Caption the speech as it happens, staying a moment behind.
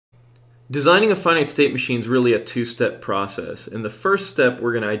Designing a finite state machine is really a two-step process. In the first step,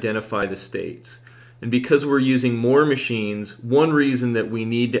 we're going to identify the states. And because we're using more machines, one reason that we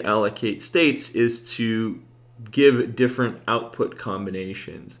need to allocate states is to give different output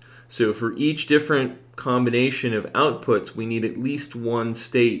combinations. So for each different combination of outputs, we need at least one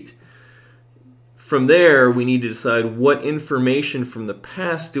state. From there, we need to decide what information from the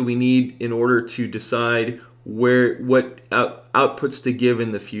past do we need in order to decide what outputs to give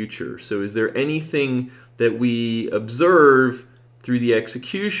in the future. So is there anything that we observe through the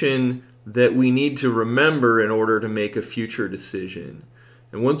execution that we need to remember in order to make a future decision?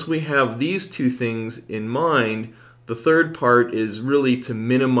 And once we have these two things in mind, the third part is really to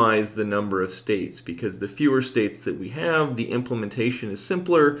minimize the number of states, because the fewer states that we have, the implementation is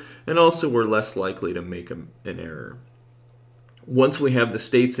simpler, and also we're less likely to make an error. Once we have the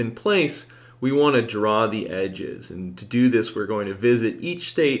states in place, we want to draw the edges, and to do this we're going to visit each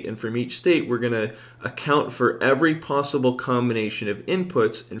state, and from each state we're going to account for every possible combination of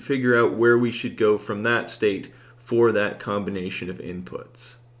inputs and figure out where we should go from that state for that combination of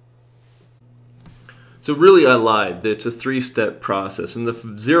inputs. So really I lied. It's a three-step process, and the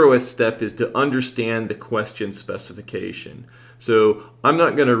 0th step is to understand the question specification. So I'm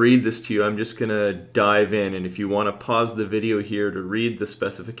not going to read this to you, I'm just going to dive in, and if you want to pause the video here to read the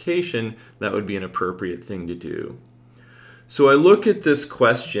specification, that would be an appropriate thing to do. So I look at this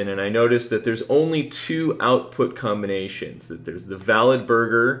question and I notice that there's only two output combinations, that there's the valid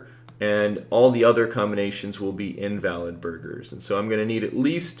burger and all the other combinations will be invalid burgers. And so I'm going to need at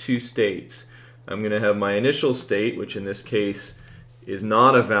least two states. I'm going to have my initial state, which in this case is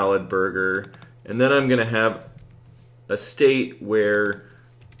not a valid burger, and then I'm going to have a state where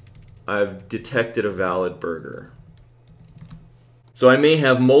I've detected a valid burger. So I may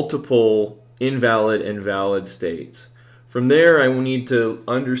have multiple invalid and valid states. From there, I will need to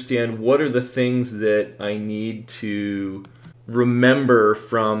understand what are the things that I need to remember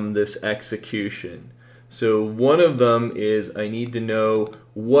from this execution. So one of them is I need to know,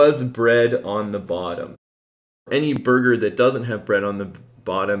 was bread on the bottom? Any burger that doesn't have bread on the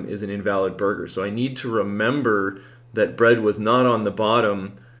bottom is an invalid burger. So I need to remember that bread was not on the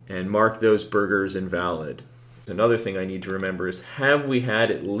bottom and mark those burgers invalid. Another thing I need to remember is, have we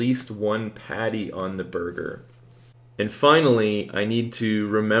had at least one patty on the burger? And finally, I need to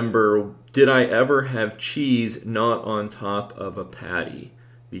remember, did I ever have cheese not on top of a patty?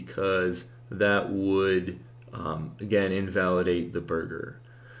 Because that would, again, invalidate the burger.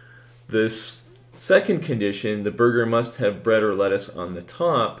 This second condition, the burger must have bread or lettuce on the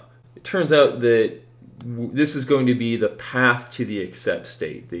top, it turns out that this is going to be the path to the accept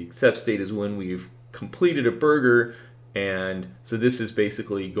state. The accept state is when we've completed a burger, and so this is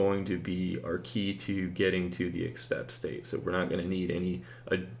basically going to be our key to getting to the accept state. So we're not going to need any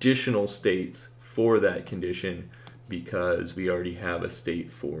additional states for that condition because we already have a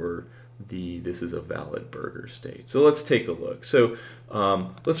state for this is a valid burger state. So let's take a look. So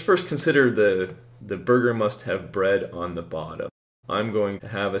let's first consider the burger must have bread on the bottom. I'm going to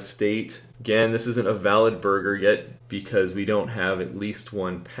have a state, again, this isn't a valid burger yet because we don't have at least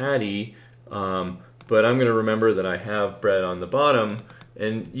one patty, but I'm going to remember that I have bread on the bottom.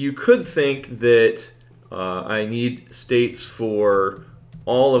 And you could think that I need states for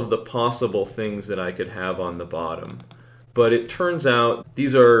all of the possible things that I could have on the bottom. But it turns out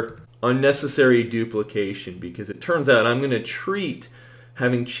these are unnecessary duplication, because it turns out I'm going to treat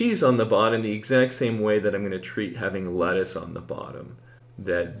having cheese on the bottom the exact same way that I'm going to treat having lettuce on the bottom.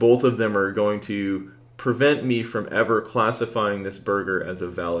 That both of them are going to prevent me from ever classifying this burger as a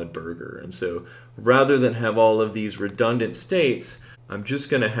valid burger. And so rather than have all of these redundant states, I'm just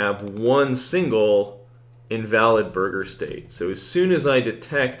going to have one single invalid burger state. So as soon as I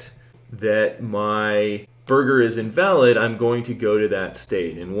detect that my burger is invalid, I'm going to go to that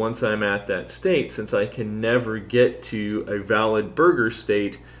state. And once I'm at that state, since I can never get to a valid burger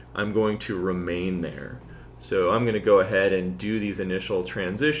state, I'm going to remain there. So I'm going to go ahead and do these initial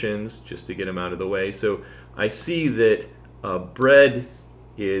transitions just to get them out of the way. So I see that bread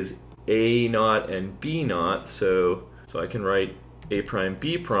is A naught and B naught, so I can write A prime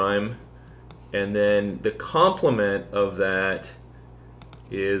B prime, and then the complement of that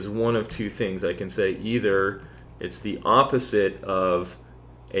is one of two things. I can say either it's the opposite of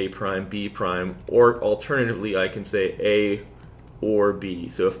A prime B prime, or alternatively I can say A or B.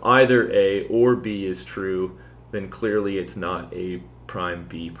 So if either A or B is true, then clearly it's not A prime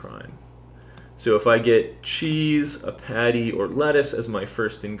B prime. So if I get cheese, a patty, or lettuce as my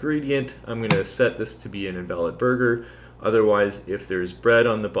first ingredient, I'm going to set this to be an invalid burger. Otherwise, if there's bread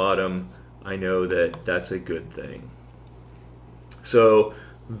on the bottom, I know that that's a good thing. So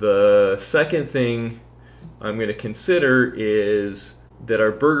the second thing I'm going to consider is that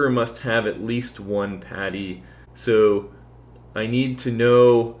our burger must have at least one patty. So I need to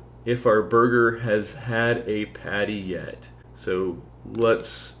know if our burger has had a patty yet. So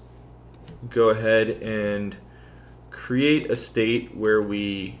let's go ahead and create a state where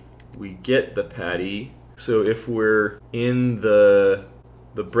we get the patty. So if we're in the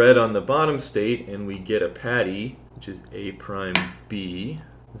bread on the bottom state and we get a patty, which is A prime B,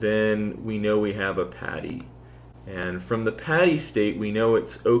 then we know we have a patty. And from the patty state, we know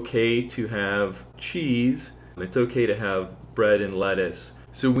it's okay to have cheese, it's okay to have bread and lettuce.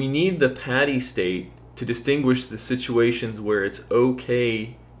 So we need the patty state to distinguish the situations where it's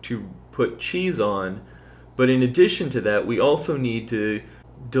okay to put cheese on, but in addition to that, we also need to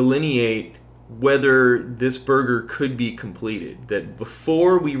delineate whether this burger could be completed. That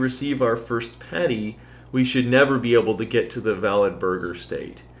before we receive our first patty, we should never be able to get to the valid burger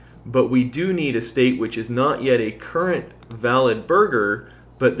state. But we do need a state which is not yet a current valid burger,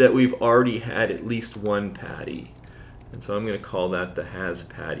 but that we've already had at least one patty. And so I'm going to call that the has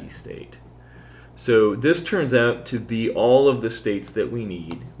patty state. So this turns out to be all of the states that we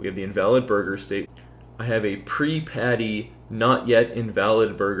need. We have the invalid burger state. I have a pre-patty, not yet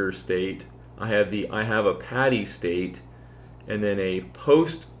invalid burger state. I have a patty state, and then a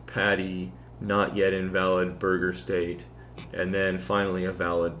post-patty, not yet invalid burger state, and then finally a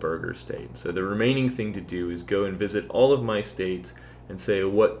valid burger state. So the remaining thing to do is go and visit all of my states and say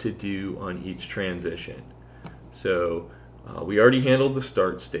what to do on each transition. So we already handled the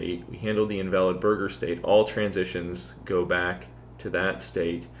start state, we handled the invalid burger state. All transitions go back to that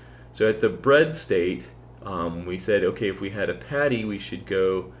state. So at the bread state, we said, okay, if we had a patty, we should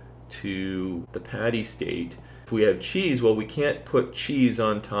go to the patty state. If we have cheese, well, we can't put cheese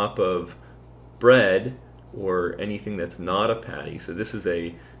on top of bread or anything that's not a patty. So this is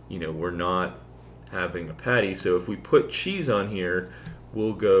we're not having a patty. So if we put cheese on here,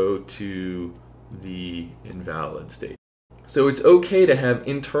 we'll go to the invalid state. So it's okay to have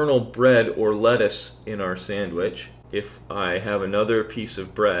internal bread or lettuce in our sandwich. If I have another piece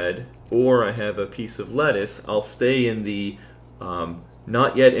of bread or I have a piece of lettuce, I'll stay in the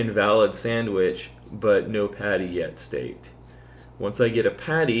not yet invalid sandwich but no patty yet state. Once I get a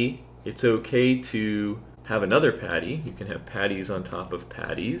patty, it's okay to have another patty. You can have patties on top of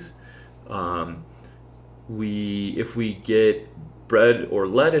patties. If we get bread or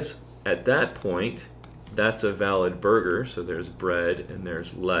lettuce at that point, that's a valid burger. So there's bread and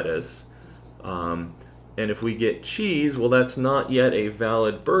there's lettuce. And if we get cheese, well, that's not yet a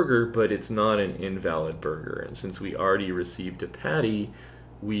valid burger, but it's not an invalid burger. And since we already received a patty,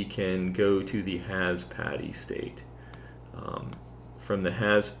 we can go to the has patty state. From the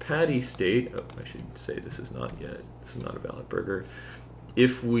has patty state, I should say this is not a valid burger.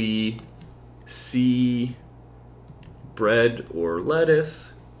 If we see bread or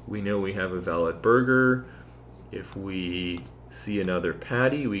lettuce, we know we have a valid burger. If we see another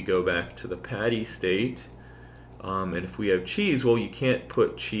patty, we go back to the patty state. And if we have cheese, well, you can't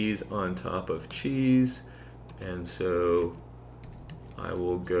put cheese on top of cheese. And so I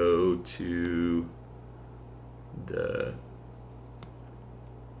will go to the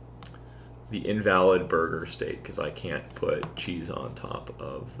invalid burger state because I can't put cheese on top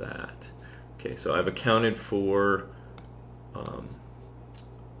of that. Okay, so I've accounted for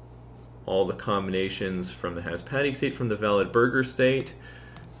all the combinations from the has patty state from the valid burger state.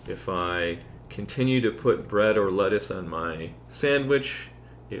 If I continue to put bread or lettuce on my sandwich,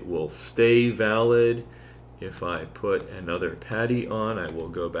 it will stay valid. If I put another patty on, I will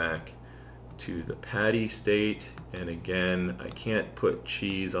go back to the patty state, and again, I can't put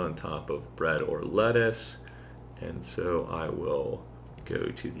cheese on top of bread or lettuce, and so I will go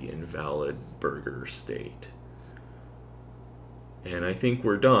to the invalid burger state. And I think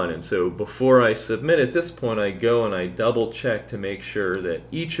we're done. And so before I submit at this point, I go and I double check to make sure that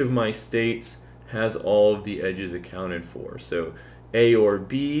each of my states has all of the edges accounted for. So A or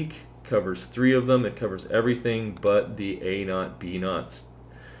B covers 3 of them. It covers everything but the A naught, B naught.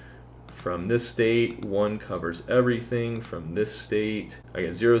 From this state, 1 covers everything. From this state, I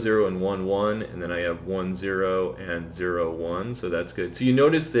get 0, 0, and 1, 1, and then I have 1, 0, and 0, 1, so that's good. So you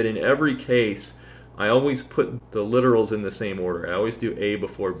notice that in every case, I always put the literals in the same order. I always do A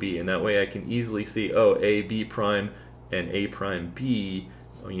before B, and that way I can easily see, oh, A, B prime, and A prime B,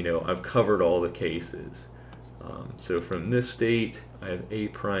 I've covered all the cases. So from this state, I have A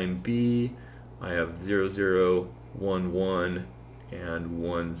prime B, I have 0, 0, 1, 1, and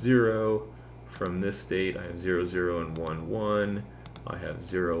 1, 0. From this state, I have 0, 0, and 1, 1. I have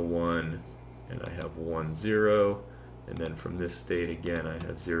 0, 1, and I have 1, 0. And then from this state again, I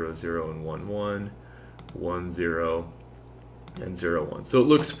have 0, 0, and 1, 1, 1, 0, and 0, 1. So it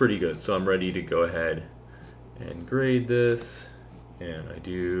looks pretty good. So I'm ready to go ahead and grade this. And I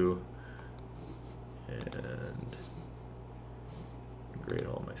do. And grade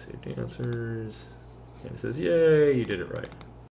all my saved answers. And it says, yay, you did it right.